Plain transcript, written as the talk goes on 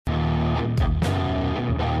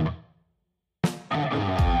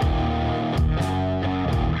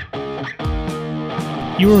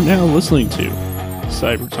You are now listening to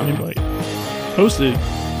Cyber Time Bite, hosted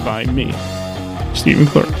by me, Stephen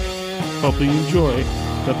Clark. Hope you enjoy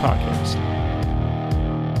the podcast.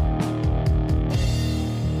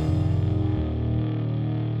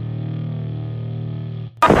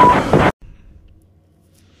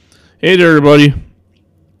 Hey there, everybody.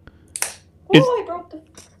 I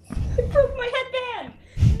broke my headband.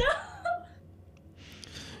 No.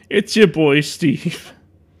 It's your boy Steve.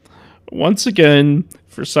 Once again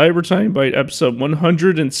for Cyber Time Bite episode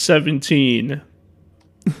 117.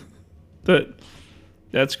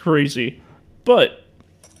 That's crazy. But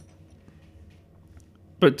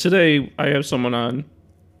today I have someone on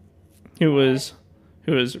who is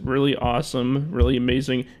really awesome, really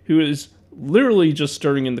amazing, who is literally just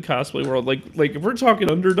starting in the cosplay world. Like if we're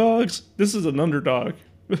talking underdogs, this is an underdog.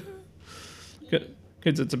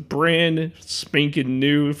 Because it's a brand spanking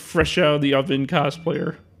new, fresh out of the oven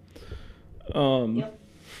cosplayer. Yep.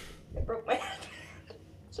 I broke my head.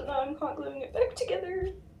 So now I'm hot gluing it back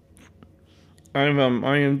together. I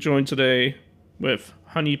am joined today with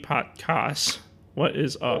Honeypot Koss. What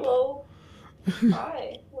is up? Hello.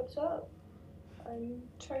 Hi. What's up? I'm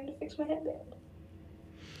trying to fix my headband.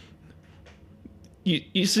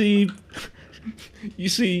 You see,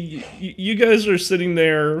 you guys are sitting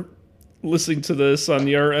there listening to this on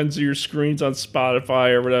the other ends of your screens on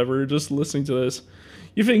Spotify or whatever, just listening to this.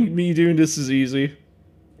 You think me doing this is easy?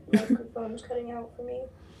 Microphone's cutting out for me.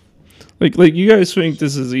 Like you guys think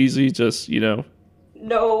this is easy? Just, you know.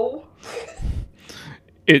 No.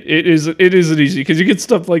 It isn't easy because you get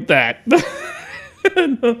stuff like that. No,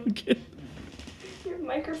 I'm kidding. Your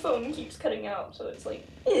microphone keeps cutting out, so it's like,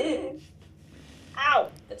 ow,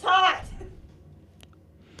 it's hot.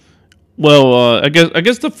 Well, I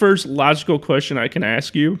guess the first logical question I can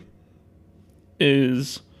ask you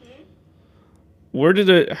is, where did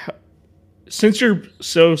it? Since you're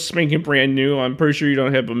so spanking brand new, I'm pretty sure you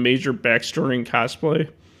don't have a major backstory in cosplay.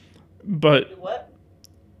 But What?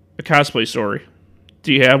 a cosplay story.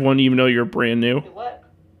 Do you have one, even though you're brand new? What?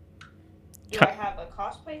 Do I have a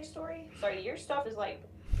cosplay story? Sorry, your stuff is like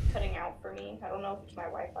cutting out for me. I don't know if it's my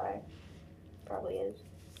Wi-Fi. Probably is.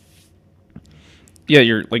 Yeah,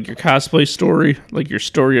 your cosplay story, like your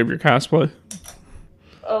story of your cosplay.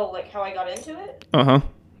 Oh, like how I got into it?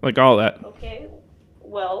 Like all that. Okay.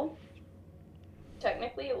 Well,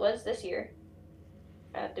 technically it was this year.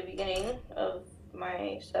 At the beginning of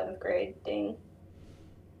my 7th grade thing.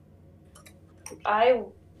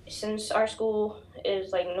 Since our school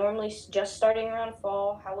is like normally just starting around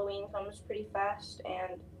fall, Halloween comes pretty fast,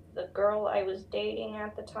 and the girl I was dating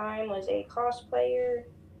at the time was a cosplayer,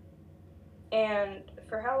 and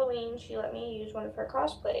for Halloween she let me use one of her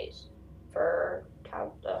cosplays for a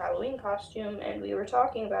Halloween costume, and we were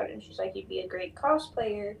talking about it, and she's like, you'd be a great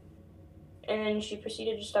cosplayer, and then she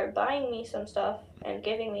proceeded to start buying me some stuff and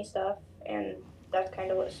giving me stuff, and that's kind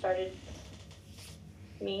of what started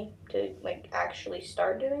me to like actually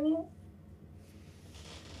start doing it.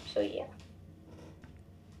 So yeah.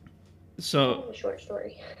 So a short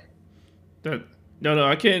story. No,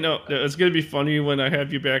 I can't. No, it's gonna be funny when I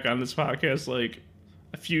have you back on this podcast, like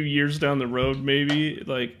a few years down the road, maybe,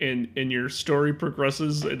 like, and your story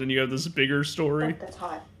progresses, and then you have this bigger story. Oh, that's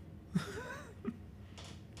hot.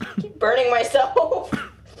 I keep burning myself.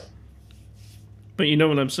 But you know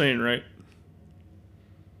what I'm saying, right?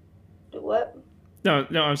 Do what? No,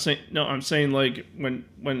 I'm saying like when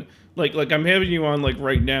like I'm having you on like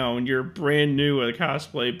right now and you're brand new at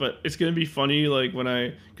cosplay, but it's gonna be funny like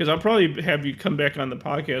because I'll probably have you come back on the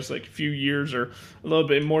podcast like a few years or a little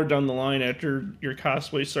bit more down the line after your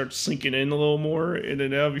cosplay starts sinking in a little more, and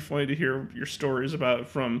then that'll be funny to hear your stories about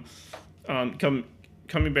from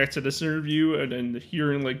coming back to this interview and then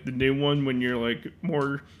hearing like the new one when you're like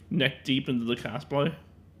more neck deep into the cosplay.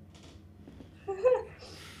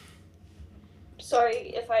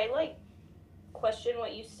 Sorry if I like question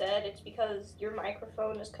what you said. It's because your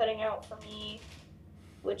microphone is cutting out for me,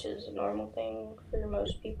 which is a normal thing for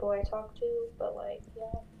most people I talk to. But like,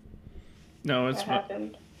 yeah. No, it's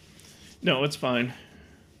happened. No, it's fine.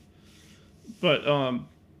 But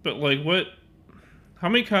like, what? How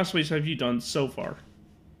many cosplays have you done so far?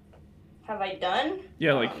 Have I done?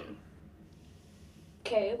 Yeah, like.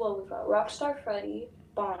 Okay, well we've got Rockstar Freddy,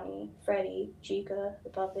 Bonnie, Freddy, Chica, the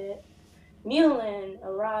puppet, Mulin,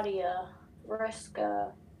 Aradia,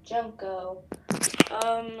 Vriska, Junko.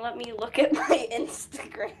 Let me look at my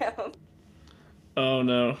Instagram. Oh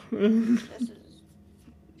no. This is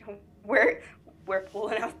we're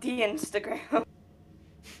pulling out the Instagram.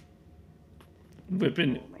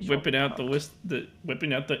 Whipping out the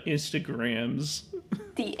Instagrams.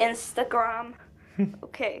 The Instagram.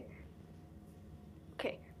 Okay.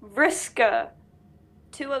 Vriska,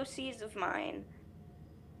 two OCs of mine.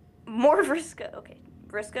 More Vriska. Okay,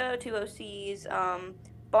 Vriska, two OCs.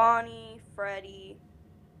 Bonnie, Freddy,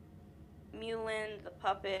 Mulan, the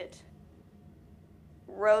puppet,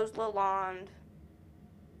 Rose Lalonde,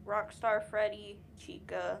 Rockstar Freddy,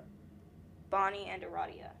 Chica, Bonnie, and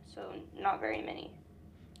Aradia. So not very many.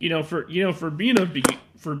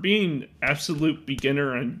 For being absolute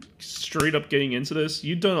beginner and straight up getting into this,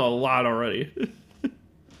 you've done a lot already.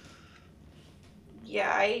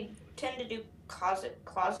 Yeah, I tend to do closet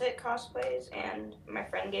cosplays, and my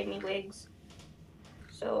friend gave me wigs.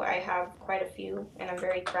 So I have quite a few, and I'm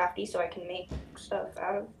very crafty, so I can make stuff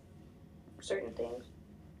out of certain things.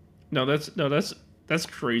 That's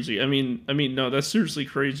crazy. I mean, no, that's seriously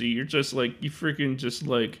crazy. You're just like, you freaking just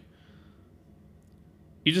like,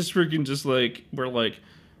 you just freaking just like, we're like,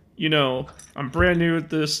 I'm brand new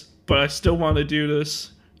at this, but I still want to do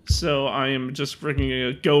this, so I am just freaking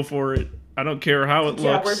gonna go for it. I don't care how it looks.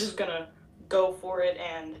 Yeah, we're just gonna go for it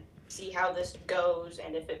and see how this goes,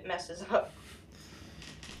 and if it messes up.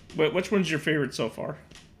 But which one's your favorite so far?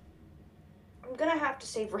 I'm gonna have to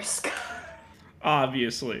say Vriska.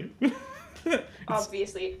 Obviously.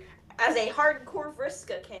 Obviously. As a hardcore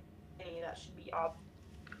Vriska Kenny, that should be obvious.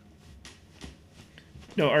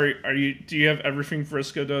 No, do you have everything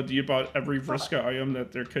Vriska though? Do you bought every Vriska item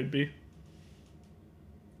that there could be?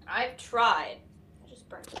 I've tried. I just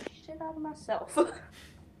burnt the shit out of myself.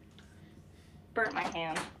 Burnt my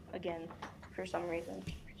hand again for some reason.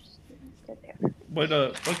 Just sit there. What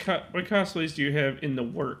cosplays do you have in the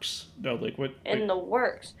works? No, like what? In the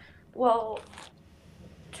works. Well,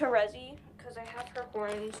 Terezi, because I have her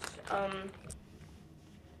horns.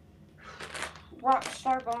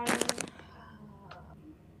 Rockstar Bonnie.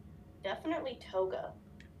 Definitely Toga.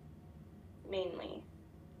 Mainly.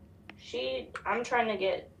 I'm trying to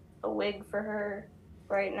get a wig for her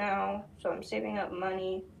right now, so I'm saving up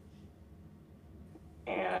money.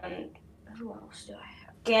 And who else do I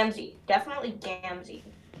have? Gamzee. Definitely Gamzee.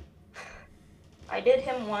 I did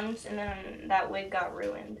him once, and then that wig got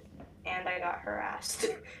ruined, and I got harassed.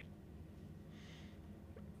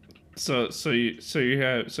 So you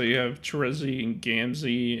have Terezi and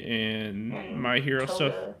Gamzee and My Hero Toga.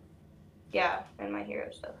 stuff. Yeah, and My Hero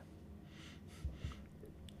stuff.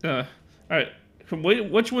 All right.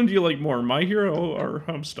 Which one do you like more, My Hero or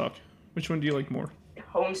Homestuck? Which one do you like more?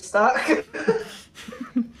 Homestuck.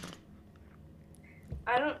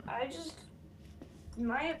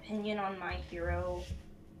 My opinion on My Hero,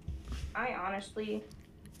 I honestly,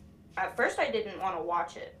 at first I didn't want to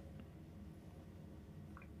watch it.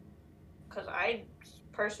 Because I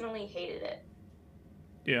personally hated it.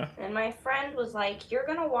 Yeah. And my friend was like, you're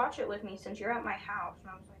going to watch it with me since you're at my house.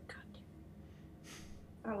 And I was like, God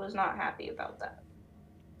damn. I was not happy about that.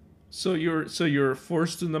 So you're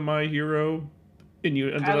forced into My Hero, and you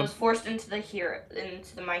ended up... I was forced into the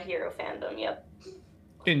My Hero fandom, yep.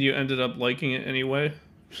 And you ended up liking it anyway?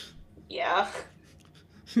 Yeah.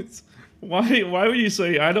 Why would you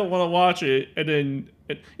say, I don't want to watch it, and then...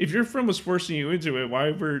 If your friend was forcing you into it,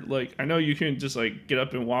 why were, like... I know you can just, like, get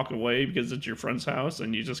up and walk away because it's your friend's house,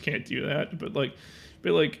 and you just can't do that, but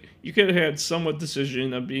you could have had somewhat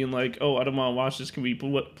decision of being like, oh, I don't want to watch this, can we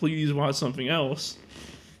please watch something else?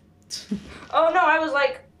 Oh, no, I was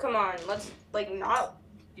like, come on, let's, like, not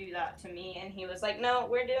do that to me. And he was like, no,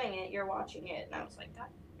 we're doing it, you're watching it. And I was like, God.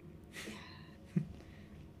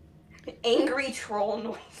 Angry troll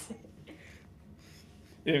noises.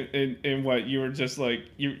 And what, you were just like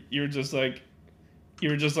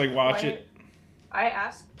watch it? I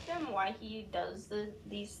asked him why he does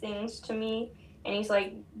these things to me, and he's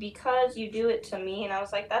like, because you do it to me. And I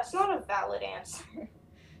was like, that's not a valid answer.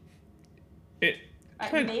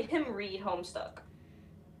 I made him read Homestuck.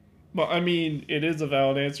 Well, I mean, it is a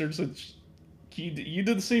valid answer since you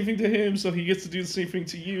did the same thing to him, so he gets to do the same thing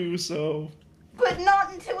to you, so... But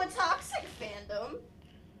not into a toxic fandom.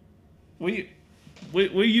 What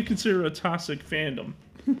do you consider a toxic fandom?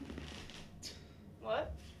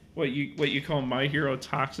 What? What you call My Hero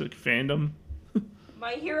toxic fandom?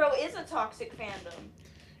 My Hero is a toxic fandom.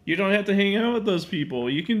 You don't have to hang out with those people.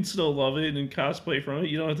 You can still love it and cosplay from it.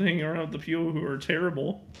 You don't have to hang around with the people who are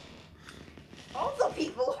terrible. All the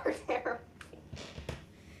people are terrible.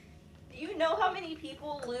 Do you know how many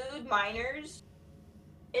people lewd minors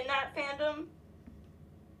in that fandom?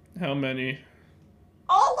 How many?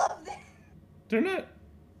 All of them. They're not.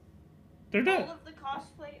 All of the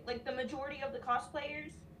cosplay, like the majority of the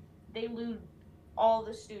cosplayers, they lewd all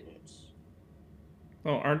the students.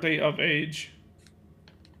 Oh, aren't they of age?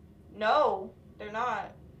 No, they're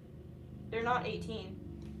not. They're not 18.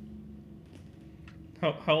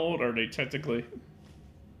 How old are they technically?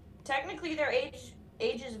 technically their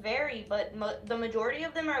ages vary, but the majority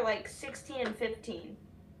of them are like 16 and 15.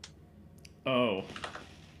 Oh.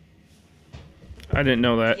 I didn't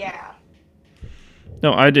know that. Yeah.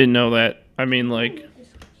 No, I didn't know that. I mean, like...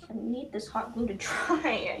 I need this hot glue to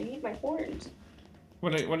dry. I need my horns.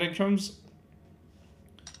 When it comes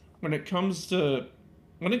to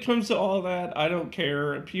all that, I don't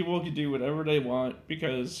care. People can do whatever they want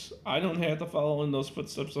because I don't have to follow in those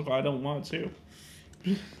footsteps if I don't want to.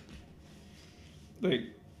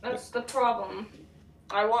 That's the problem.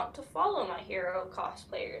 I want to follow my hero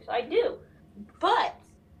cosplayers. I do. But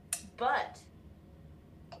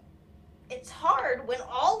it's hard when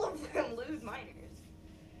all of them lose minors.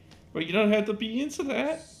 But you don't have to be into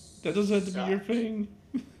that. That doesn't have to be your thing.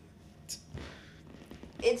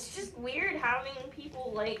 It's just weird having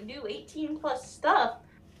people like do 18 plus stuff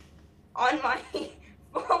on my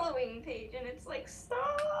following page, and it's like,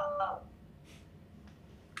 stop.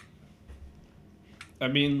 I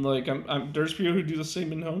mean, like, there's people who do the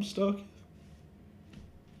same in Homestuck.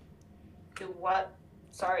 Do what?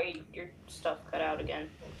 Sorry, your stuff cut out again.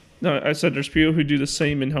 No, I said there's people who do the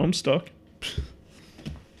same in Homestuck.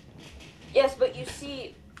 Yes, but you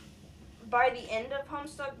see, by the end of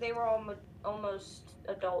Homestuck, they were almost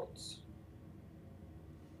adults.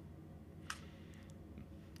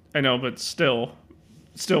 I know, but still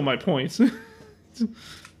my point.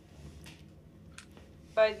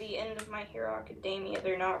 By the end of My Hero Academia,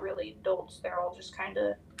 they're not really adults. They're all just kind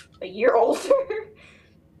of a year older.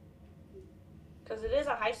 Because it is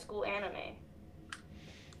a high school anime.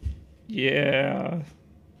 Yeah.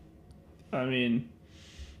 I mean,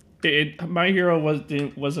 My Hero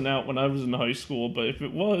wasn't out when I was in high school, but if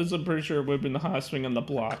it was, I'm pretty sure it would have been the hottest thing on the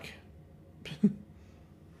block.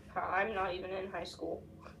 I'm not even in high school.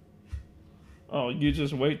 Oh, you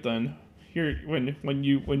just wait then. Here, when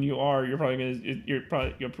you are, you'll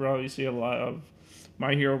probably see a lot of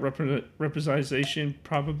My Hero representation,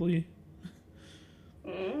 probably.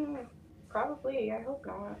 Probably. I hope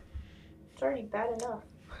not. It's already bad enough.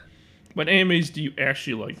 What animes do you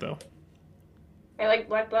actually like, though? I like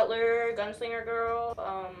Black Butler, Gunslinger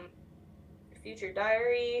Girl, Future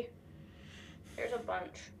Diary. There's a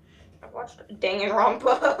bunch. I've watched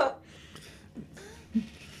Danganronpa.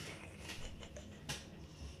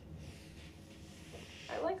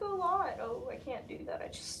 I like a lot. Oh, I can't do that. I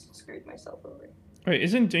just screwed myself over. Wait,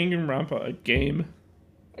 isn't Danganronpa a game?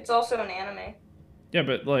 It's also an anime. Yeah,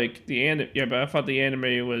 but like but I thought the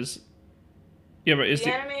anime was. Yeah, but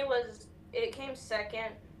the anime was. It came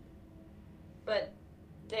second, but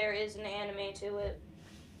there is an anime to it.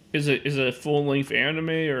 Is it a full length anime,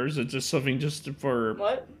 or is it just something just for?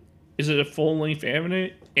 What? Is it a full length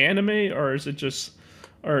anime, or is it just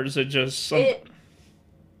some?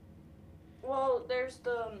 Well, there's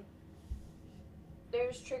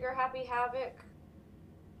Trigger Happy Havoc,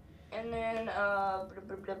 and then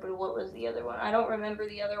what was the other one? I don't remember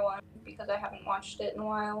the other one because I haven't watched it in a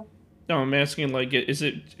while. No, I'm asking, like,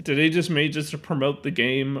 did they just made just to promote the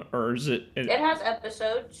game, or is it? It has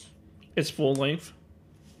episodes. It's full length.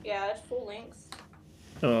 Yeah, it's full length.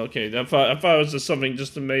 Oh, okay. I thought it was just something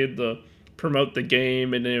just to made the promote the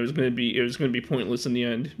game, and then it was gonna be pointless in the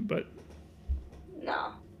end. But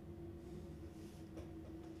no,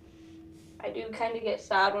 I do kind of get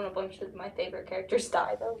sad when a bunch of my favorite characters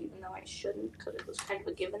die, though, even though I shouldn't, because it was kind of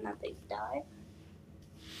a given that they die.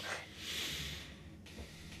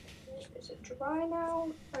 Is it dry now?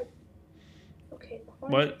 Okay.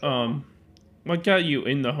 What got you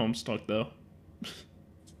in the Homestuck though?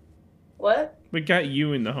 What? What got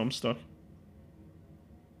you in the Homestuck?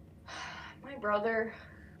 My brother.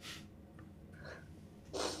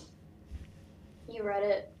 He read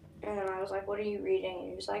it, and I was like, "What are you reading?" And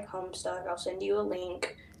he was like, "Homestuck. I'll send you a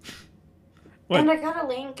link." What? And I got a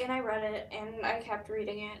link, and I read it, and I kept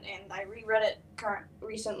reading it, and I reread it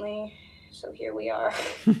recently. So here we are.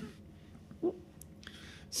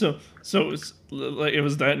 So it's like it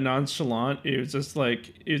was that nonchalant. It was just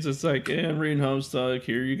like hey, I'm reading Homestuck.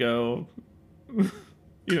 Here you go.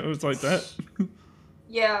 It was like that.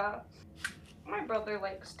 Yeah, my brother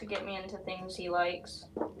likes to get me into things he likes.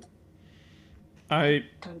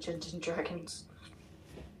 Dungeons and Dragons.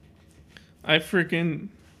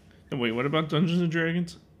 Wait, what about Dungeons and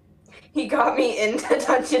Dragons? He got me into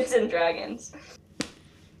Dungeons and Dragons.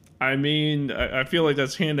 I mean, I feel like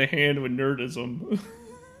that's hand in hand with nerdism.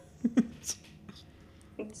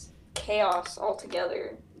 It's chaos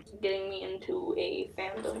altogether. Getting me into a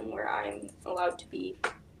fandom where I'm allowed to be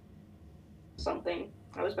something.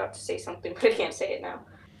 I was about to say something, but I can't say it now.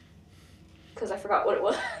 Because I forgot what it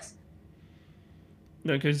was.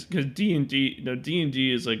 No, because D&D, no,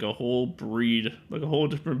 D&D is like a whole breed, like a whole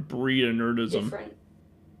different breed of nerdism. Different.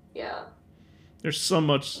 Yeah. There's so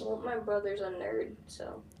much. Well, my brother's a nerd,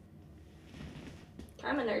 so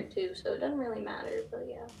I'm a nerd too, so it doesn't really matter. But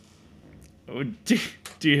yeah. Oh,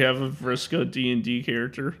 do you have a Vriska D&D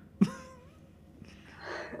character?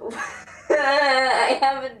 I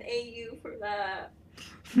have an AU for that.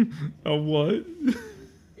 A what?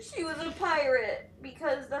 She was a pirate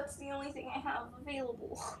because that's the only thing I have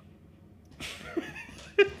available.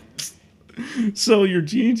 So your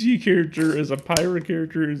D&D character is a pirate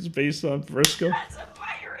character is based on Vriska? That's a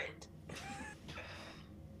pirate.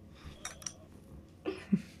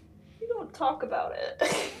 You don't talk about it.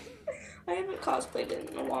 I haven't cosplayed it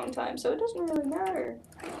in a long time, so it doesn't really matter.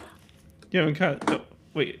 Yeah, no,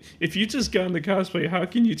 wait. If you just got into cosplay, how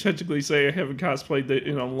can you technically say I haven't cosplayed it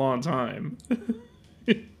in a long time?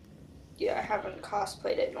 Yeah, I haven't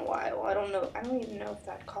cosplayed it in a while. I don't know. I don't even know if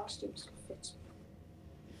that costume still fits.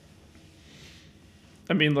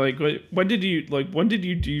 I mean, like, when did you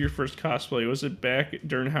do your first cosplay? Was it back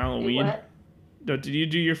during Halloween? What? No, did you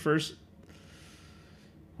do your first?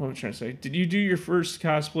 What am I trying to say? Did you do your first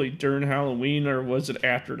cosplay during Halloween, or was it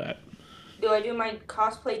after that? Do I do my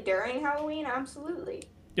cosplay during Halloween? Absolutely.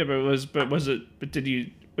 Yeah,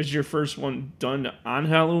 was your first one done on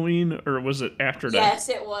Halloween, or was it after that? Yes,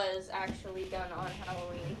 it was actually done on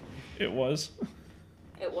Halloween. It was.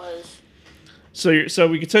 It was. So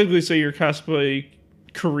we could technically say your cosplay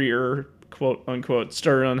career, quote unquote,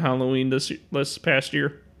 started on Halloween this past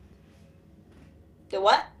year. The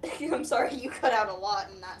what? I'm sorry, you cut out a lot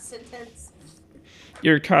in that sentence.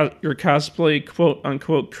 Your cosplay, quote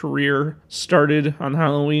unquote, career started on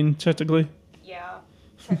Halloween, technically. Yeah,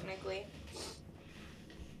 technically.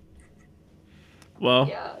 Well.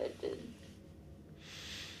 Yeah, it did.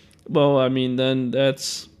 Well, I mean,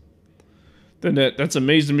 that's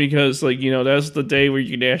amazing because, like, you know, that's the day where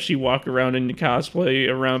you can actually walk around in cosplay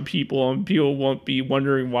around people, and people won't be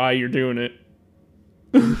wondering why you're doing it.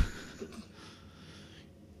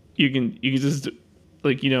 You can just,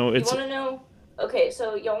 like, you know, it's. You want to know? Okay,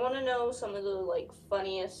 so y'all want to know some of the, like,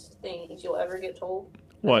 funniest things you'll ever get told?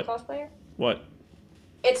 What? As a cosplayer? What?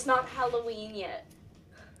 It's not Halloween yet.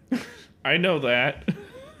 I know that.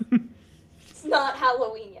 It's not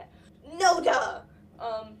Halloween yet. No duh.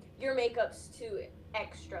 Your makeup's too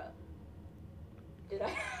extra. Did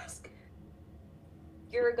I ask?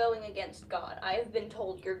 You're going against God. I have been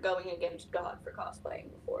told you're going against God for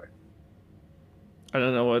cosplaying before. I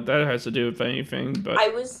don't know what that has to do with anything, but I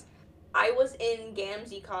was in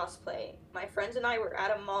Gamzee cosplay. My friends and I were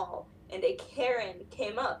at a mall, and a Karen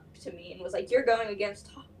came up to me and was like, "You're going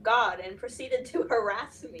against God," and proceeded to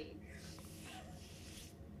harass me.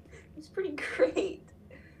 It's pretty great.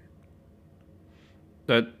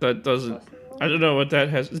 that doesn't. I don't know what that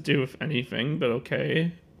has to do with anything, but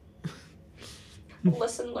okay.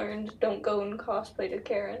 Lesson learned: don't go and cosplay to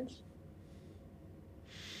Karens.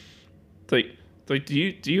 Like, do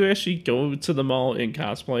you actually go to the mall in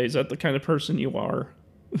cosplay? Is that the kind of person you are?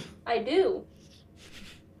 I do.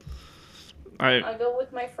 I go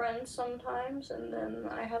with my friends sometimes, and then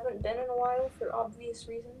I haven't been in a while for obvious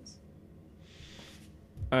reasons.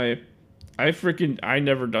 I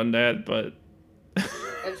never done that, but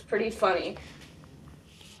It's pretty funny.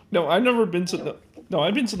 no, I've never been to the. No,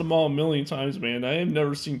 I've been to the mall a million times, man. I have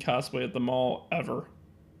never seen cosplay at the mall ever.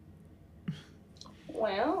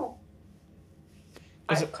 Well,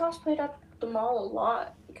 I've cosplayed at the mall a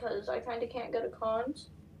lot because I kind of can't go to cons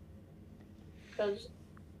because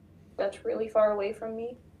that's really far away from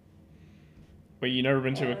me. Wait, you never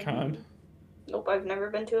been to a con? Nope, I've never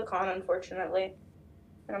been to a con, unfortunately.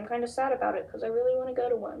 And I'm kind of sad about it because I really want to go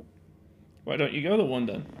to one. Why don't you go to one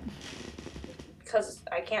then? Because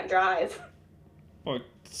I can't drive. Well,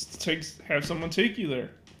 have someone take you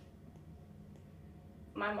there.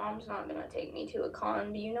 My mom's not going to take me to a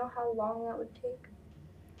con. Do you know how long that would take?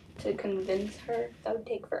 To convince her? That would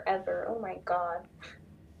take forever. Oh my god.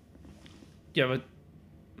 Yeah, but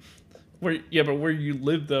where you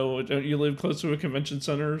live though? Don't you live close to a convention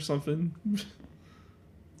center or something?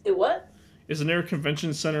 Do what? Isn't there a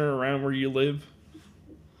convention center around where you live?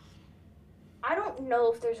 I don't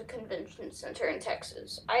know if there's a convention center in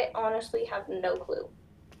Texas. I honestly have no clue.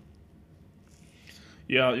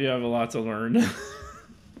 Yeah, you have a lot to learn.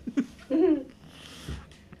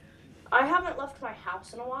 I haven't left my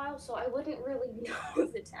house in a while, so I wouldn't really know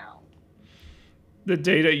the town. The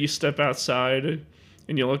day that you step outside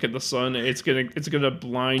and you look at the sun, it's gonna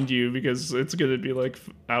blind you because it's gonna be like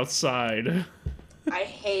outside. I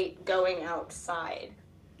hate going outside.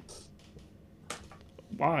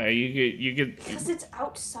 Why? You get Because it's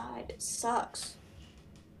outside. It sucks.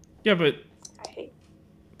 Yeah, but I hate.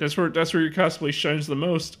 that's where your cosplay shines the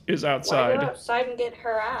most, is Why outside. go outside and get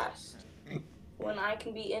harassed when I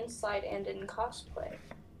can be inside and in cosplay?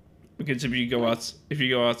 Because if you go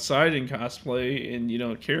outside in cosplay and you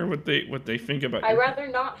don't care what they think about I'd rather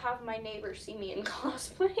not have my neighbor see me in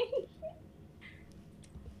cosplay.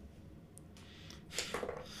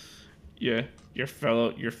 Yeah, your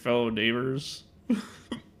fellow neighbors.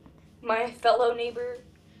 My fellow neighbor,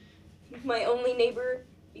 my only neighbor,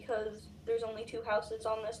 because there's only 2 houses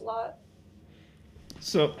on this lot.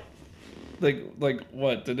 So, like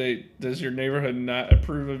what? Does your neighborhood not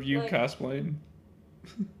approve of you cosplaying?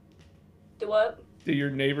 Do what? Do your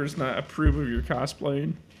neighbors not approve of your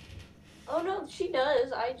cosplaying? Oh no, she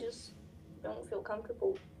does. I just don't feel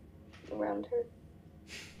comfortable around her.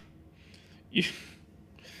 You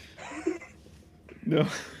no.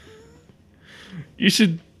 You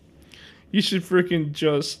should freaking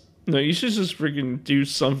just you should just freaking do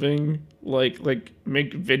something like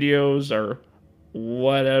make videos or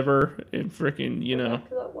whatever and freaking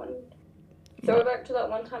Throw it back to that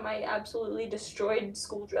one time I absolutely destroyed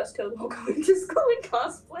school dress code while going to school in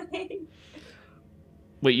cosplay.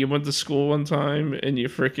 Wait, you went to school one time and you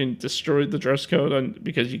freaking destroyed the dress code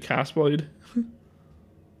because you cosplayed?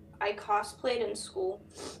 I cosplayed in school.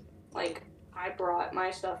 Like, I brought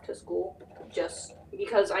my stuff to school just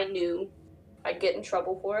because I knew I'd get in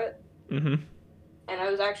trouble for it. Mm-hmm. And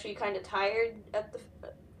I was actually kind of tired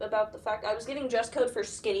about the fact I was getting dress code for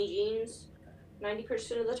skinny jeans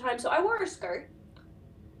 90% of the time, so I wore a skirt.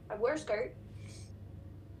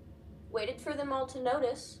 Waited for them all to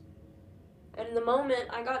notice. And the moment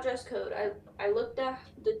I got dress code, I looked at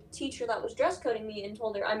the teacher that was dress coding me and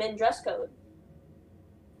told her I'm in dress code.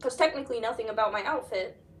 Because technically nothing about my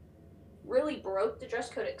outfit really broke the dress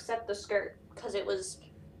code except the skirt, because it was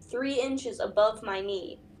 3 inches above my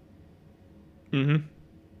knee. Mm-hmm.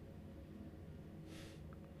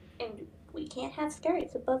 And we can't have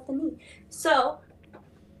skirts above the knee. So,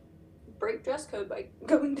 break dress code by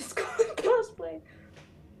going to school in cosplay.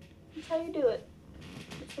 That's how you do it.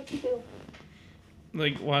 That's what you do.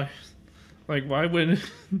 Like, why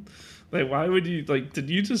would you, did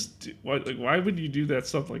you just, why would you do that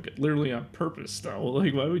stuff, literally on purpose, though?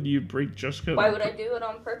 Like, why would you break dress code? Why would I do it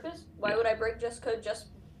on purpose? Why would I break dress code just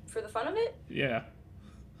for the fun of it? Yeah.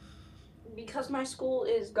 Because my school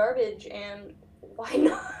is garbage, and why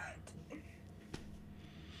not?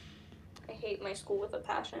 I hate my school with a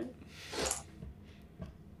passion.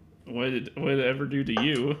 What did it ever do to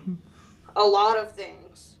you? A lot of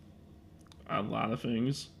things. A lot of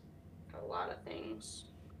things. A lot of things.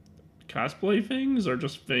 Cosplay things or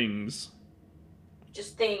just things?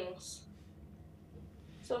 Just things.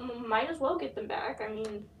 So might as well get them back. I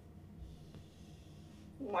mean,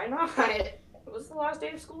 why not? It was the last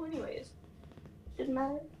day of school anyways. Didn't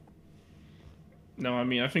matter. No, I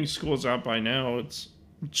mean, I think school's out by now. It's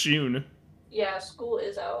June. Yeah, school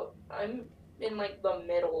is out. I'm in the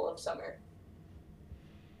middle of summer.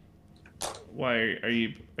 Why are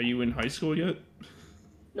you in high school yet?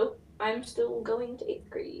 Nope, I'm still going to 8th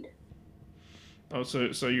grade. Oh, so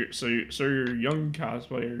you're a young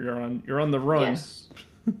cosplayer. You're on the run. Yes.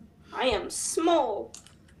 I am small.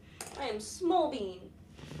 I am small bean.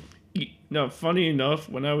 No, funny enough,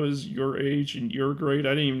 when I was your age in your grade, I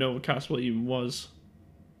didn't even know what cosplay even was.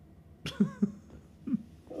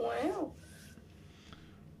 Wow.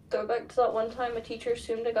 Go back to that one time a teacher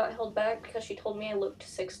assumed I got held back because she told me I looked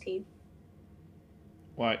 16.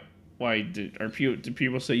 Why did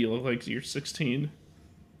people say you look like you're 16?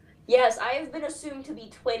 Yes, I have been assumed to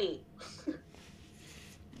be 20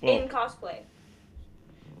 in cosplay.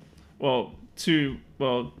 Well, to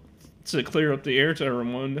clear up the air to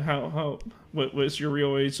everyone, what's your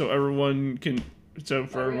real age so everyone can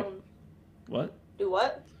what? Do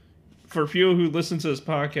what? For people who listen to this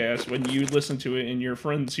podcast, when you listen to it and your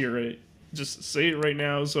friends hear it, just say it right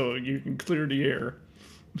now so you can clear the air.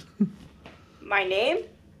 My name?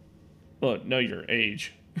 Well, no, your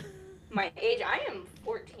age. My age? I am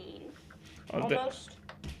 14. Almost.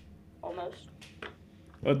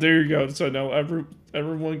 Oh, there you go. So now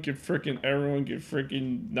everyone can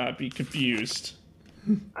freaking not be confused.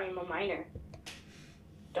 I'm a minor.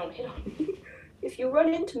 Don't hit on me. If you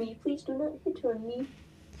run into me, please do not hit on me.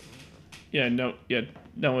 Yeah, no,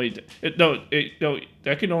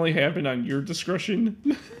 that can only happen on your discretion.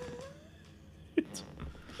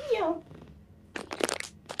 Yeah.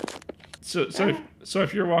 So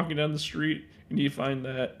if you're walking down the street and you find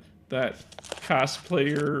that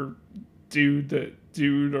cosplayer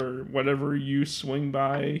dude or whatever, you swing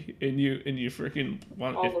by and you freaking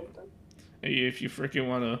want all of them. If you freaking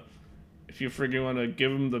want to if you freaking want to give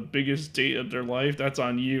them the biggest date of their life, that's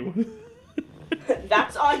on you.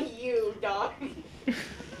 That's on you, dog.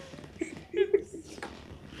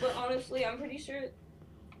 But honestly, I'm pretty sure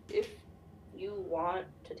if you want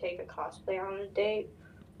to take a cosplayer on a date,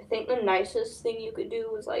 I think the nicest thing you could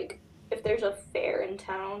do is, like, if there's a fair in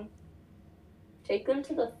town, take them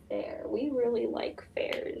to the fair. We really like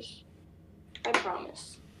fairs. I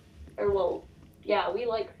promise. Or, well, yeah, we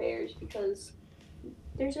like fairs because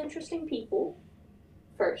there's interesting people.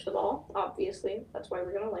 First of all, obviously, that's why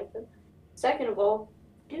we're gonna like them. Second of all,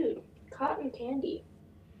 dude, cotton candy.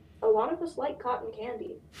 A lot of us like cotton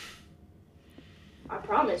candy. I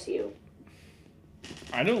promise you.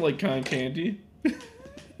 I don't like cotton candy.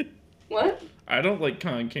 What? I don't like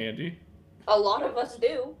cotton candy. A lot of us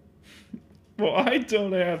do. Well, I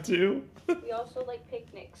don't have to. We also like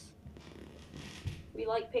picnics. We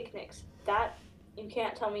like picnics. That, you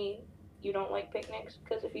can't tell me you don't like picnics,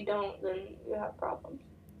 because if you don't, then you have problems.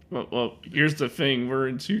 Well, here's the thing. We're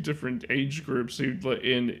in two different age groups.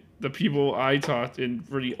 And the people I talked and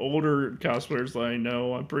for the older cosplayers that I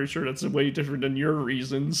know, I'm pretty sure that's way different than your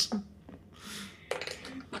reasons.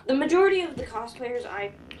 The majority of the cosplayers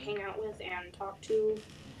I hang out with and talk to,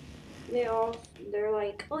 they're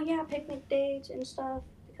like, oh yeah, picnic dates and stuff.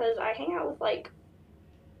 Because I hang out with like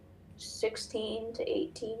 16 to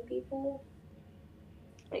 18 people.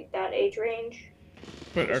 Like that age range.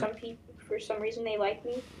 But some people, for some reason, they like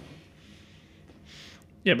me.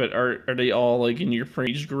 Yeah, but are they all like in your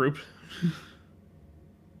age group?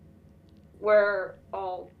 We're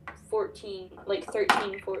all 14, like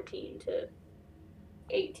 13, 14 to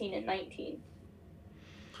 18 and 19.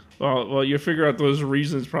 Well, you figure out those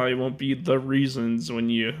reasons probably won't be the reasons when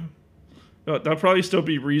you. They'll probably still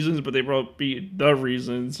be reasons, but they won't be the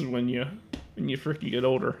reasons when you freaking get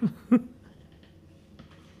older.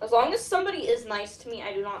 As long as somebody is nice to me,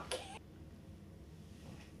 I do not care.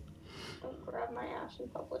 Don't grab my ass in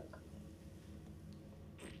public.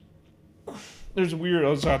 There's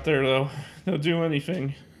weirdos out there, though. They'll do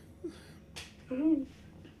anything. Mm-hmm.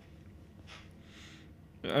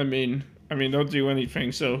 I mean, they'll do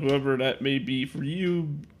anything. So whoever that may be for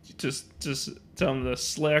you, just tell them to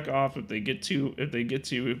slack off if they get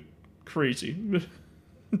too crazy.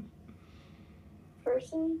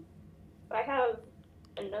 Person, I have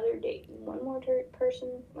another date. One more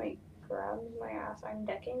person like grabs my ass. I'm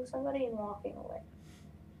decking somebody and walking away.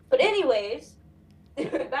 But anyways,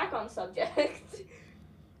 back on subject.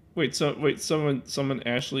 Someone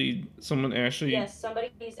actually. Yes,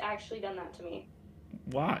 somebody's actually done that to me.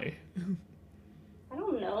 Why? I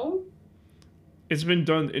don't know. It's been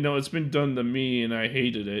done. It's been done to me, and I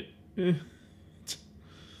hated it.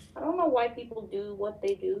 I don't know why people do what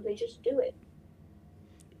they do. They just do it.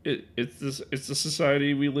 It's the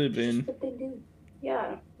society we live in. It's what they do.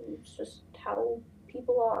 Yeah, it's just how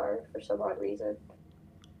people are for some odd reason.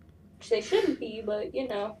 Which they shouldn't be, but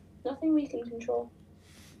nothing we can control.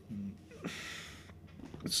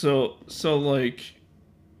 So like,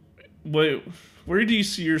 where do you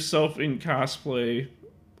see yourself in cosplay,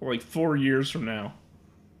 like 4 years from now?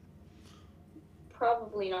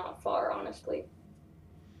 Probably not far, honestly.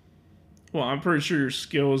 Well, I'm pretty sure your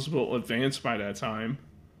skills will advance by that time.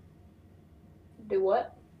 Do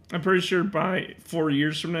what? I'm pretty sure by 4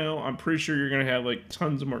 years from now, I'm pretty sure you're gonna have like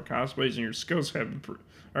tons of more cosplays, and your skills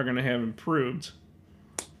are gonna have improved.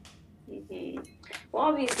 Mm-hmm. Well,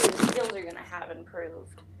 obviously the skills are gonna have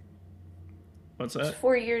improved. What's that? It's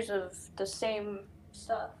 4 years of the same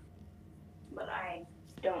stuff, but I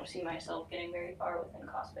don't see myself getting very far within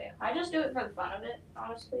cosplay. I just do it for the fun of it,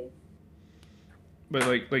 honestly. But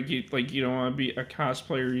like you don't want to be a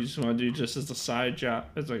cosplayer. You just want to do just as a side job,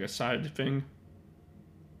 as like a side thing.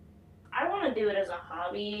 I want to do it as a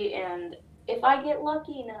hobby, and if I get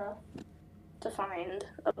lucky enough to find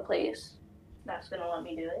a place that's gonna let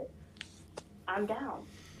me do it, I'm down.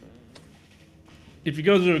 If you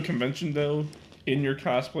go to a convention though, in your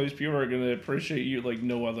cosplays, people are gonna appreciate you like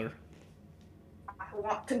no other. I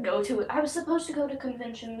want to go to it. I was supposed to go to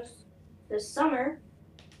conventions this summer,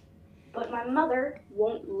 but my mother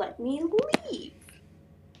won't let me leave.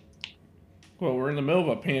 Well, we're in the middle of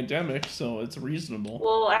a pandemic, so it's reasonable.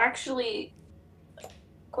 Well, actually,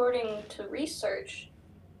 according to research,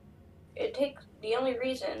 the only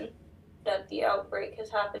reason that the outbreak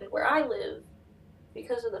has happened where I live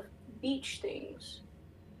because of the beach things.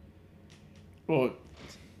 Well,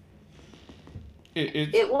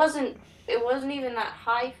 it wasn't even that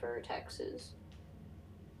high for Texas.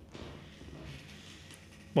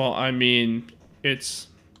 Well, I mean, it's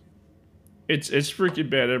freaking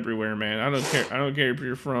bad everywhere, man. I don't care if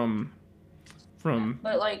you're from.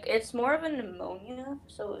 But like, it's more of a pneumonia,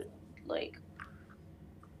 so like,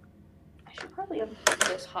 I should probably have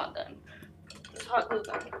this hot gun, this hot glue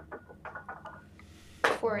gun,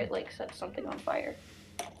 before it like sets something on fire.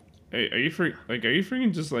 Hey, are you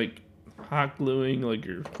freaking just like hot gluing like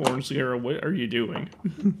your horns together? What are you doing?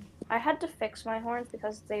 I had to fix my horns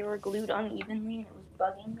because they were glued unevenly and it was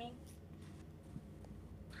bugging me.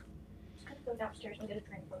 I'm just gonna go downstairs and get a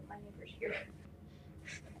drink while my neighbor's here.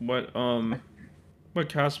 What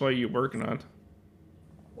cosplay are you working on?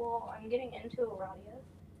 Well, I'm getting into Aradia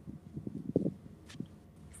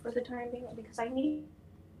for the time being because I need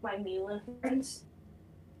my Mulan horns.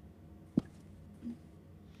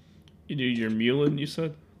 You do your Mulan, you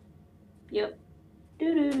said? Yep.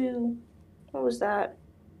 Doo-doo-doo. What was that?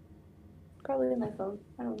 Probably my phone.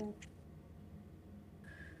 I don't know.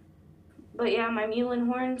 But yeah, my Mulan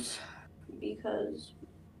horns, because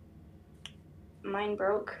mine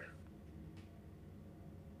broke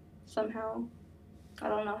somehow. I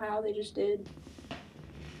don't know how, they just did.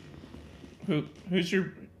 Who's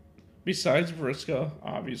your, besides Vriska,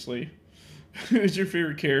 obviously, who's your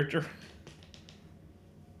favorite character?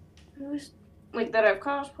 Who's, like, that I've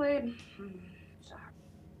cosplayed? Sorry.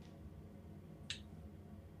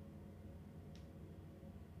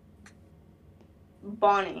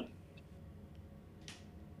 Bonnie.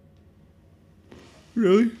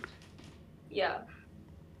 Really? Yeah.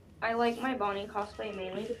 I like my Bonnie cosplay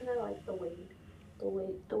mainly because I like the wig.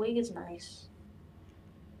 The wig is nice.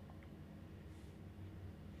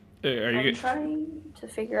 Hey, I'm trying to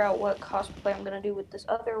figure out what cosplay I'm gonna do with this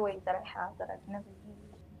other wig that I have that I've never used.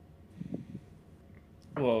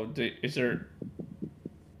 Well,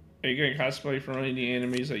 are you gonna cosplay from any of the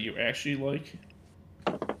animes that you actually like?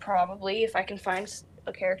 Probably, if I can find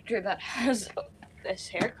a character that has this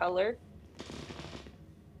hair color.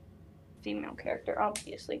 Female character,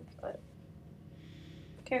 obviously, but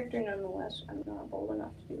character nonetheless. I'm not bold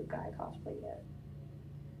enough to do a guy cosplay yet.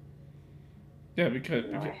 Yeah, because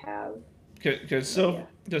I have. Because so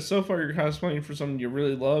far you're cosplaying for something you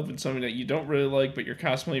really love and something that you don't really like, but you're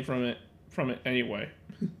cosplaying from it anyway.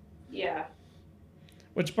 Yeah.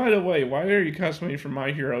 Which, by the way, why are you cosplaying for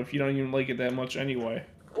My Hero if you don't even like it that much anyway?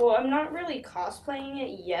 Well, I'm not really cosplaying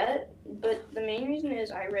it yet, but the main reason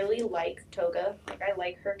is I really like Toga. Like, I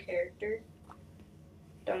like her character.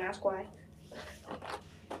 Don't ask why.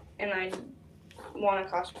 And I want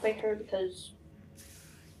to cosplay her because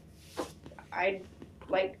I'd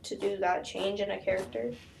like to do that change in a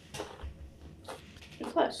character. And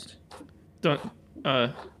plus,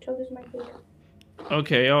 Toga's my favorite.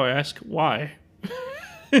 Okay, I'll ask why.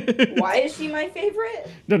 Why is she my favorite?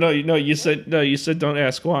 No. You said don't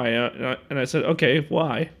ask why, and I said okay,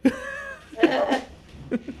 why?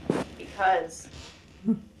 Because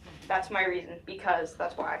that's my reason. Because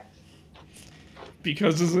that's why.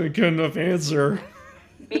 Because isn't a good enough answer.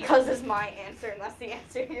 Because is my answer, and that's the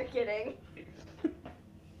answer you're getting.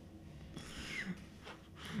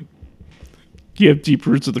 You have deep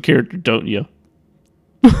roots of the character, don't you?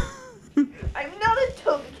 I'm not a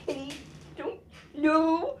Toga kitty.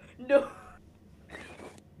 No.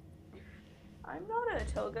 I'm not a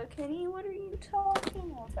Toga kitty. What are you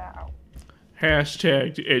talking about?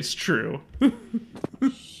 Hashtag it's true.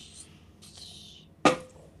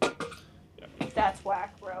 That's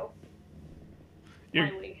whack, bro.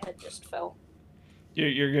 My wig head just fell.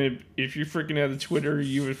 You're gonna, if you freaking had a Twitter,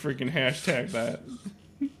 you would freaking hashtag that.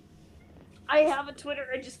 I have a Twitter,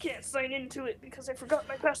 I just can't sign into it because I forgot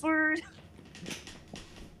my password.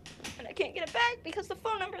 And I can't get it back because the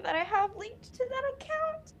phone number that I have linked to that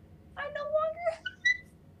account, I no longer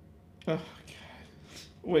have. Oh god.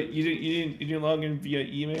 Wait, you didn't log in via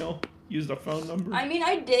email? Use the phone number? I mean,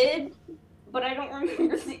 I did, but I don't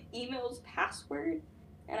remember the email's password,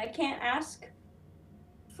 and I can't ask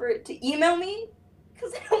for it to email me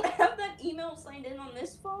because I don't have that email signed in on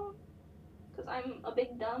this phone because I'm a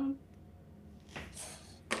big dumb.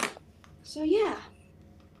 So yeah.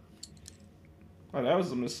 Oh, that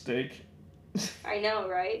was a mistake. I know,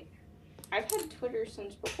 right? I've had Twitter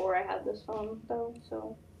since before I had this phone, though,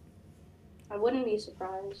 so I wouldn't be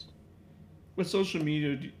surprised. What social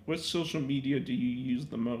media do you use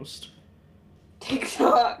the most?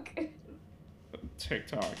 TikTok.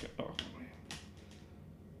 TikTok. Oh man.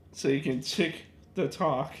 So you can tick the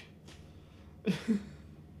talk.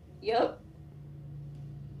 Yep.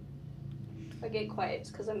 If I get quiet, it's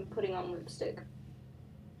because I'm putting on lipstick.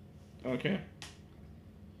 Okay.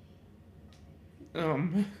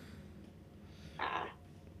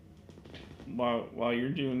 While you're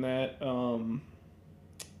doing that,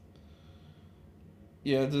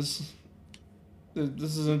 yeah, this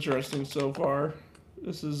is interesting so far.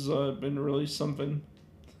 This has been really something.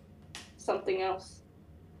 Something else.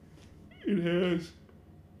 It has.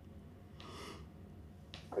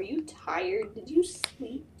 Are you tired? Did you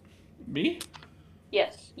sleep? Me?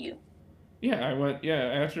 Yes, you. Yeah, I went. Yeah,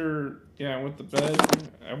 after. Yeah, I went to bed.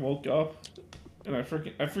 I woke up, and I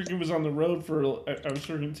freaking was on the road for. I was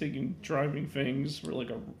freaking taking driving things for like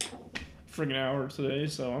a freaking hour today,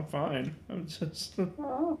 so I'm fine. I'm just.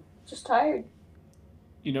 Oh, just tired.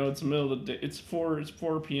 You know, it's the middle of the day. It's 4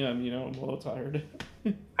 p.m. You know, I'm a little tired.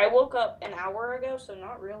 I woke up an hour ago, so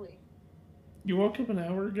not really. You woke up an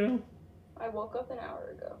hour ago? I woke up an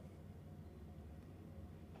hour ago.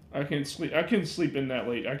 I can sleep. I can sleep in that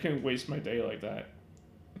late. I can't waste my day like that.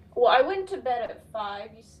 Well, I went to bed at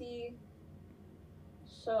 5, you see.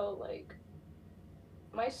 So, like,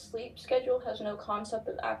 my sleep schedule has no concept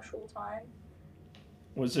of actual time.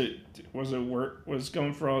 Was it was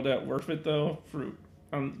going for all that worth it though? For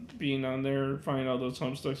being on there, finding all those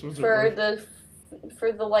homestucks, was it worth?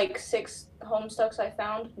 For the like 6 homestucks I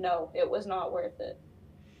found, no, it was not worth it.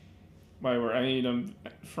 Why were any of them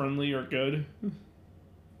friendly or good?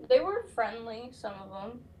 They were friendly, some of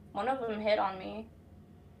them. One of them hit on me.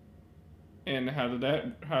 And how did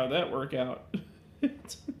that work out?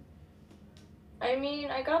 I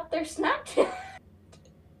mean, I got their Snapchat.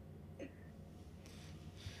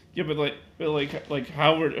 Yeah, but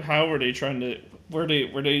how were they trying to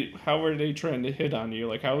how were they trying to hit on you?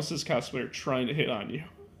 Like, how was this cosplayer trying to hit on you?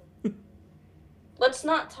 Let's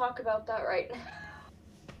not talk about that right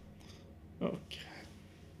now. Okay.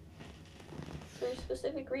 For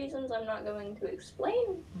specific reasons, I'm not going to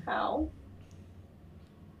explain how.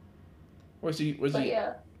 Was he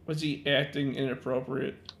acting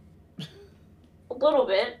inappropriate? A little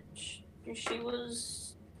bit. She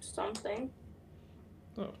was something.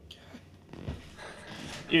 Okay.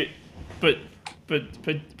 But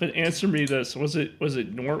answer me this: was it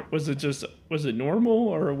normal,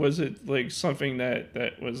 or was it like something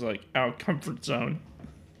that was like out of comfort zone?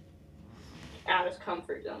 Out of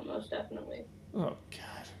comfort zone, most definitely. Oh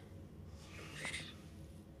God!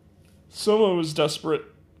 Someone was desperate.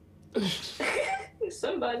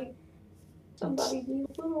 Somebody be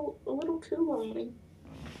a little too lonely.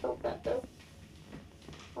 Felt that though.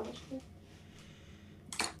 Honestly.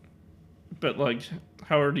 But like,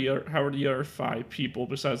 how are the other 5 people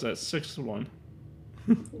besides that 6th one?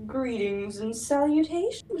 Greetings and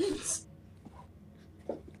salutations.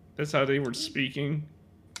 That's how they were speaking.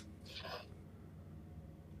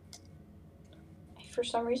 For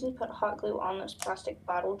some reason, put hot glue on this plastic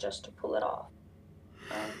bottle just to pull it off.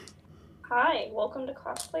 Hi, welcome to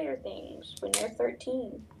Cosplayer Things. When you're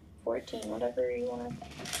 13, 14, whatever you want to.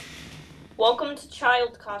 Welcome to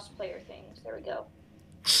Child Cosplayer Things. There we go.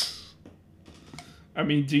 I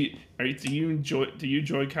mean, do you enjoy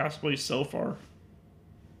cosplay so far?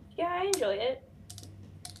 Yeah, I enjoy it.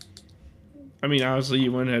 I mean, obviously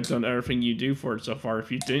you wouldn't have done everything you do for it so far if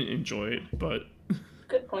you didn't enjoy it, but.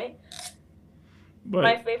 Good point. But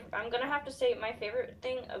I'm gonna have to say my favorite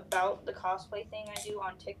thing about the cosplay thing I do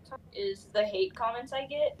on TikTok is the hate comments I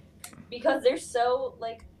get, because they're so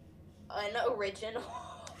like unoriginal.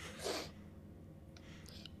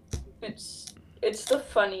 It's the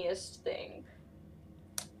funniest thing.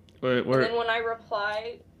 And then when I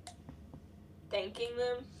reply, thanking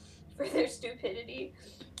them for their stupidity,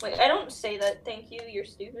 like I don't say that thank you, you're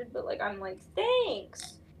stupid, but like I'm like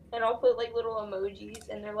thanks. And I'll put like little emojis,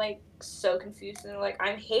 and they're like so confused, and they're like,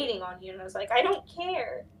 "I'm hating on you," and I was like, "I don't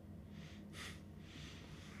care."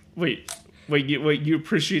 Wait, you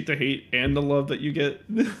appreciate the hate and the love that you get?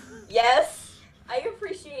 Yes, I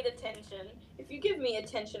appreciate attention. If you give me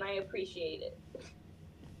attention, I appreciate it.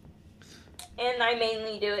 And I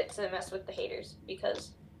mainly do it to mess with the haters,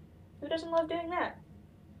 because who doesn't love doing that?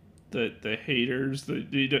 The haters, do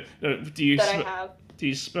you have. Do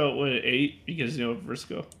you spell it with an 8 because you know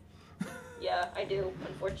Briscoe? Yeah, I do,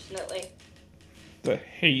 unfortunately. The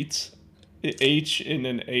hate, H and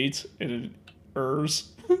an 8 and an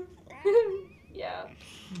ers. Yeah.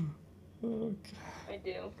 Okay. I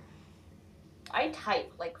do. I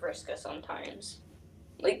type like Vriska sometimes.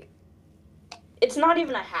 Like, it's not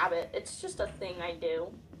even a habit. It's just a thing I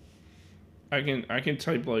do. I can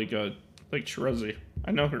type like Terezi.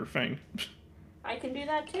 I know her thing. I can do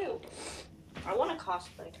that too. I want to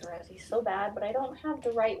cosplay Terezi so bad, but I don't have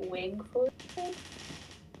the right wig for it.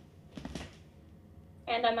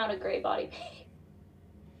 And I'm out of gray body paint.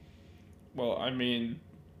 Well, I mean,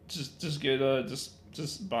 just get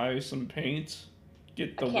just buy some paint.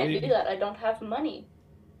 Get the wig. I can't do that. I don't have money.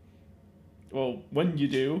 Well, when you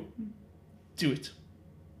do it.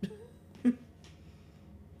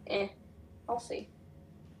 I'll see.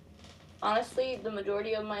 Honestly, the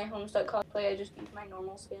majority of my Homestuck cosplay, I just use my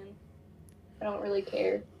normal skin. I don't really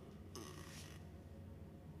care.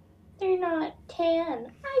 They're not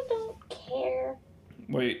tan. I don't care.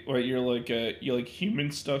 Wait, you like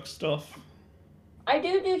human stuck stuff? I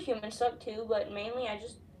do human stuff too, but mainly I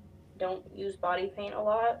just don't use body paint a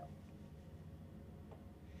lot.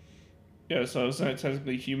 Yeah, so it's not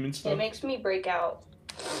technically human stuff. It makes me break out.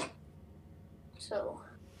 So,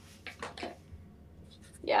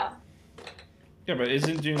 yeah. Yeah, but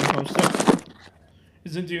isn't doing Homestuck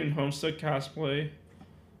cosplay,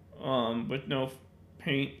 with no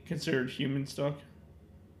paint considered human stuck?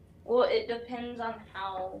 Well, it depends on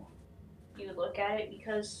how you look at it,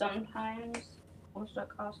 because sometimes most of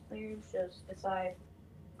cosplayers just decide,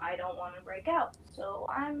 I don't want to break out, so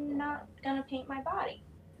I'm not gonna paint my body.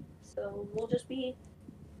 So we'll just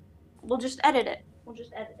edit it.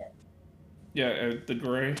 Yeah, add the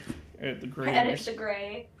gray. Edit the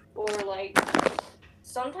gray, or like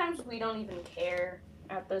sometimes we don't even care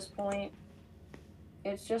at this point.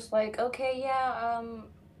 It's just like, okay, yeah,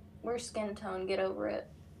 we're skin tone, get over it.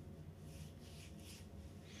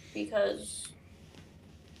 Because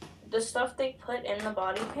the stuff they put in the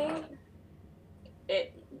body paint,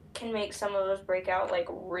 it can make some of us break out like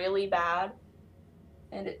really bad,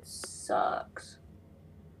 and it sucks.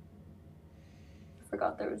 I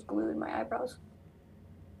forgot there was glue in my eyebrows.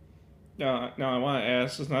 No, I want to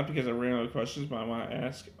ask. It's not because I ran out of questions, but I want to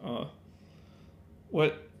ask.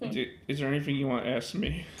 Is there anything you want to ask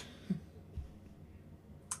me?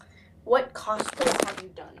 What cosplay have you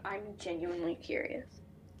done? I'm genuinely curious.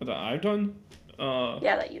 That I've done? Yeah,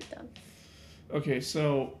 that you've done. Okay,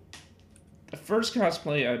 so the first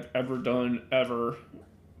cosplay I've ever done,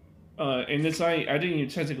 and this I didn't even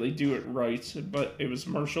technically do it right, but it was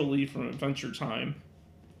Marshall Lee from Adventure Time.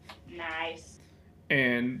 Nice.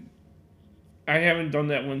 And I haven't done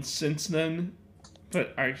that one since then,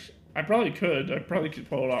 but I probably could. I probably could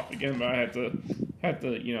pull it off again, but I had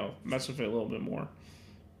to mess with it a little bit more.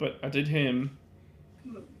 But I did him,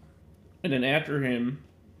 and then after him,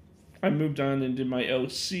 I moved on and did my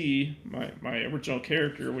OC, my original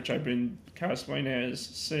character, which I've been cosplaying as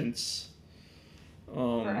since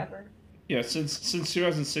forever. Yeah, since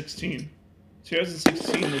 2016.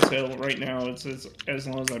 2016 until right now. It's as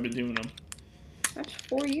long as I've been doing them. That's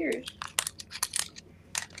 4 years.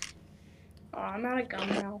 Oh, I'm out of gum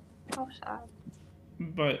now. How sad.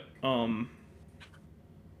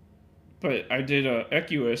 But I did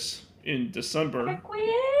Equus in December.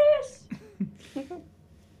 Equus!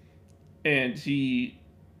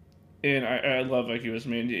 And I love Equus,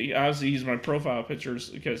 man. Obviously, he's my profile pictures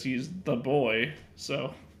because he's the boy.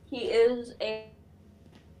 So he is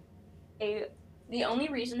the only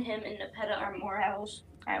reason him and Nepeta are Morels.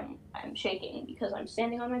 I'm shaking because I'm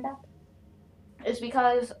standing on my back. Is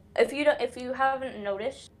because if you haven't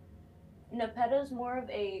noticed, Nepeta's more of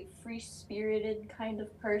a free-spirited kind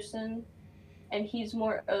of person, and he's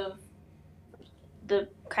more of the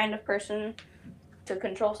kind of person to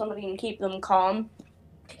control somebody and keep them calm,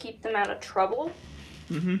 to keep them out of trouble.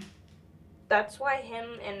 Mm-hmm. That's why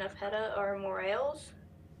him and Nepeta are Morels.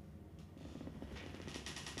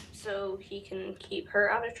 So he can keep her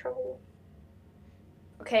out of trouble.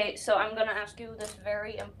 Okay, so I'm gonna ask you this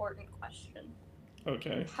very important question.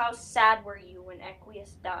 Okay. How sad were you when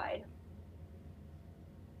Equus died?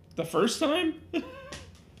 The first time?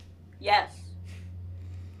 Yes.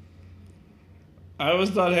 I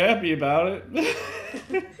was not happy about it.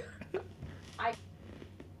 I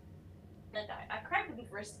cried when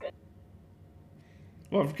Vriska.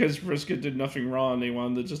 Well, because Vriska did nothing wrong, they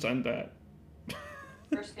wanted to just end that.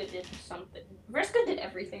 Vriska did something. Vriska did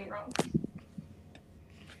everything wrong.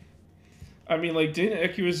 I mean, like, didn't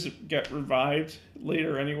Equus get revived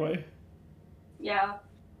later anyway? Yeah.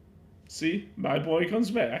 See? My boy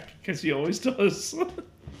comes back, because he always does.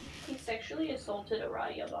 He sexually assaulted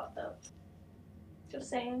Aradia Bot, though. Just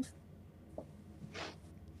saying.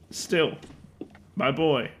 Still, my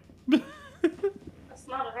boy. That's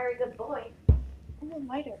not a very good boy. I'm a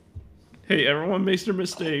lighter. Hey, everyone makes their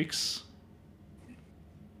mistakes.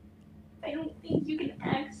 I don't think you can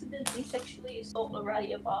accidentally sexually assault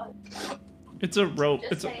Aradia Bot. It's a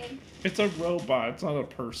robot. Saying. It's a robot. It's not a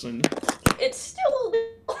person. It's still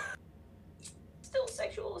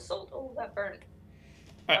sexual assault. Oh, that burned.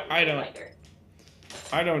 I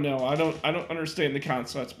don't know. I don't understand the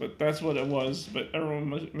concepts, but that's what it was. But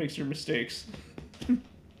everyone makes their mistakes.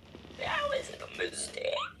 That was a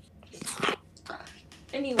mistake.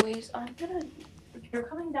 Anyways, you're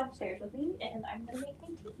coming downstairs with me, and I'm gonna make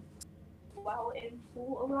tea while in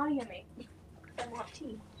full Aradia make. I want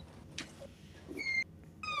tea.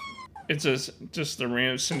 It's just the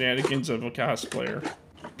random shenanigans of a cosplayer.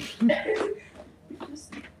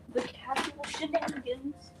 Just the casual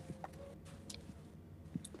shenanigans.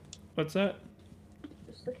 What's that?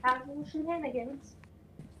 Just the casual shenanigans.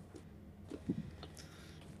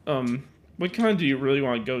 What con do you really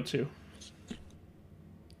want to go to?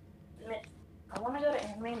 I want to go to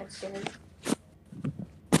Anime Mitsuri.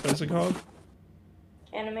 What's it called?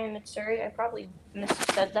 Anime Mitsuri. I probably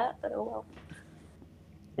missaid that, but oh well.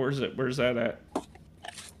 Where's that at?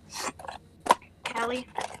 Cali.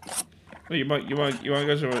 Well, you want to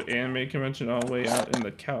go to an anime convention all the way out in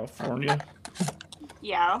the California?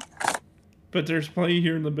 Yeah. But there's plenty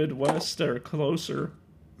here in the Midwest that are closer.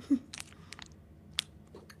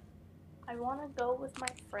 I want to go with my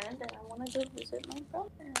friend, and I want to go visit my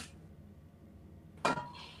brother.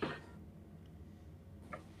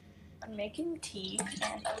 I'm making tea,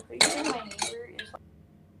 and I'm pretty sure my neighbor is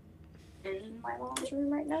in my mom's room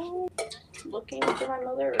right now, looking for my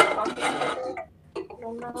mother or talking to her. I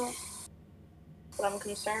don't know. But I'm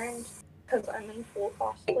concerned because I'm in full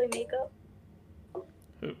cosplay makeup.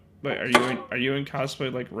 Wait, are you in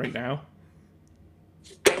cosplay like right now?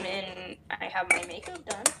 I have my makeup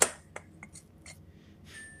done.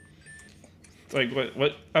 Like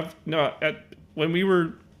what? When we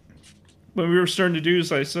were starting to do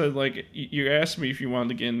this, I said like you asked me if you wanted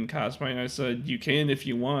to get in cosplay, and I said you can if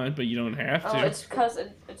you want, but you don't have to. Oh, it's because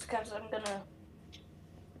I'm gonna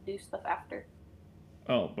do stuff after.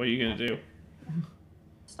 Oh, what are you gonna do?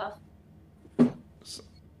 Stuff.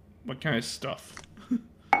 What kind of stuff?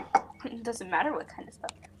 It doesn't matter what kind of stuff.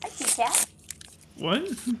 Hi, K-Cat. What?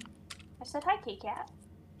 I said hi, K-Cat.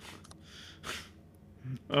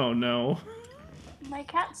 Oh no. My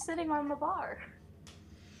cat's sitting on the bar.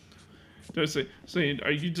 Did I say,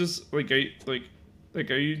 are you just like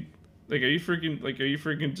are you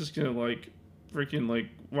freaking just gonna like freaking like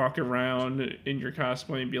walk around in your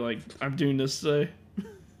cosplay and be like, I'm doing this today?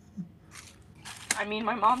 I mean,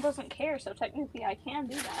 my mom doesn't care, so technically I can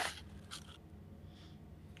do that.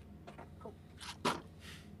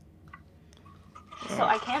 So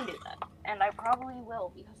I can do that, and I probably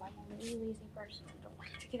will because I'm a really lazy person. I don't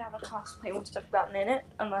like to get out of cosplay once I've gotten in it,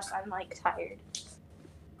 unless I'm like tired.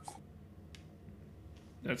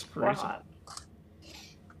 That's crazy.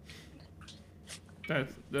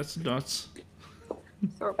 That's nuts.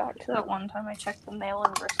 So we're back to that one time I checked the mail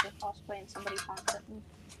in versus cosplay and somebody contacted me.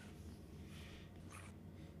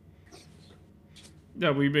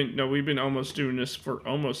 No, we've been almost doing this for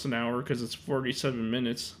almost an hour because it's 47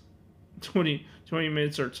 minutes. 20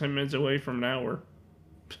 minutes or 10 minutes away from an hour.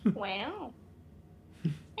 Wow.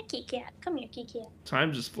 Hi, Kit-Kat. Come here, Kit-Kat.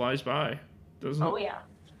 Time just flies by, doesn't it? Oh, yeah.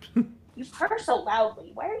 You purr so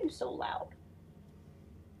loudly. Why are you so loud?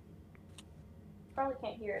 Probably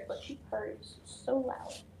can't hear it, but she purrs so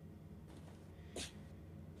loud.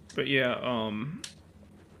 But yeah,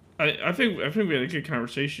 I think we had a good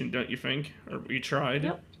conversation, don't you think? Or we tried.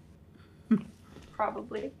 Yep.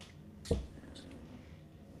 Probably.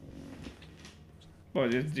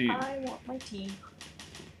 But I want my tea.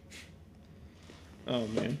 Oh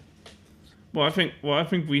man. Well, I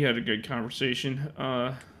think we had a good conversation.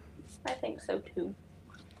 I think so too.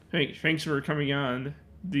 Hey, thanks for coming on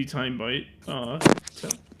the Time Bite. So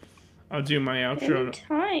I'll do my outro.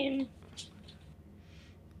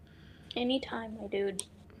 Anytime, my dude.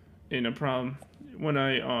 Ain't no problem. When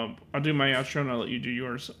I'll do my outro and I'll let you do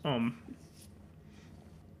yours.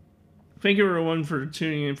 Thank you everyone for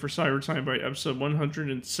tuning in for Cyber Time Bite episode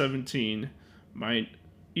 117.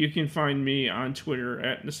 You can find me on Twitter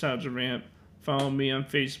at NostalgiaVamp. Follow me on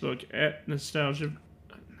Facebook at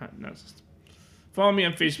Follow me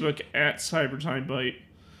on Facebook at CyberTimeBite.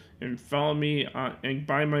 And follow me on, and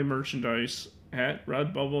buy my merchandise at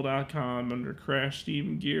redbubble.com under Crash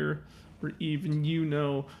Steven Gear, where even you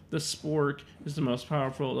know the Spork is the most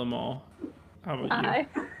powerful of them all. How about you?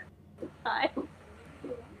 Hi.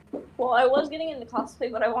 Well, I was getting into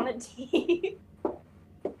cosplay, but I wanted tea.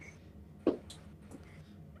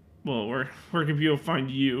 Well, where can people find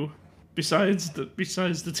you besides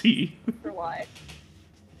the tea? For why?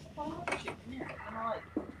 Okay.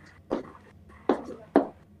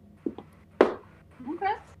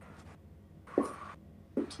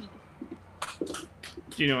 Tea.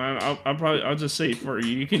 You know, I'll just say it for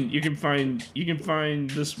you. You can find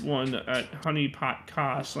this one at Honey Pot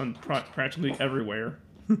Cost on practically everywhere.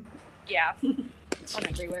 Yeah, I'm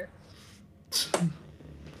everywhere.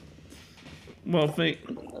 Well,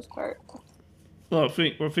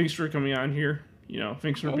 thanks for coming on here. You know,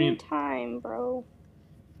 thanks for being. Anytime, bro.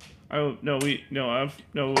 We'll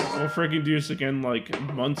freaking do this again like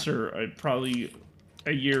months or probably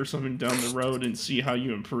a year or something down the road and see how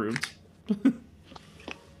you improved.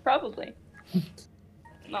 Probably.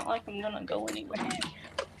 Not like I'm gonna go anywhere.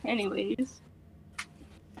 Anyways.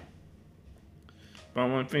 But I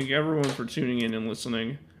want to thank everyone for tuning in and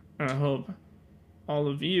listening. And I hope all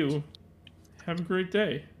of you have a great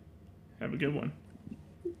day. Have a good one.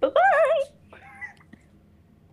 Bye-bye.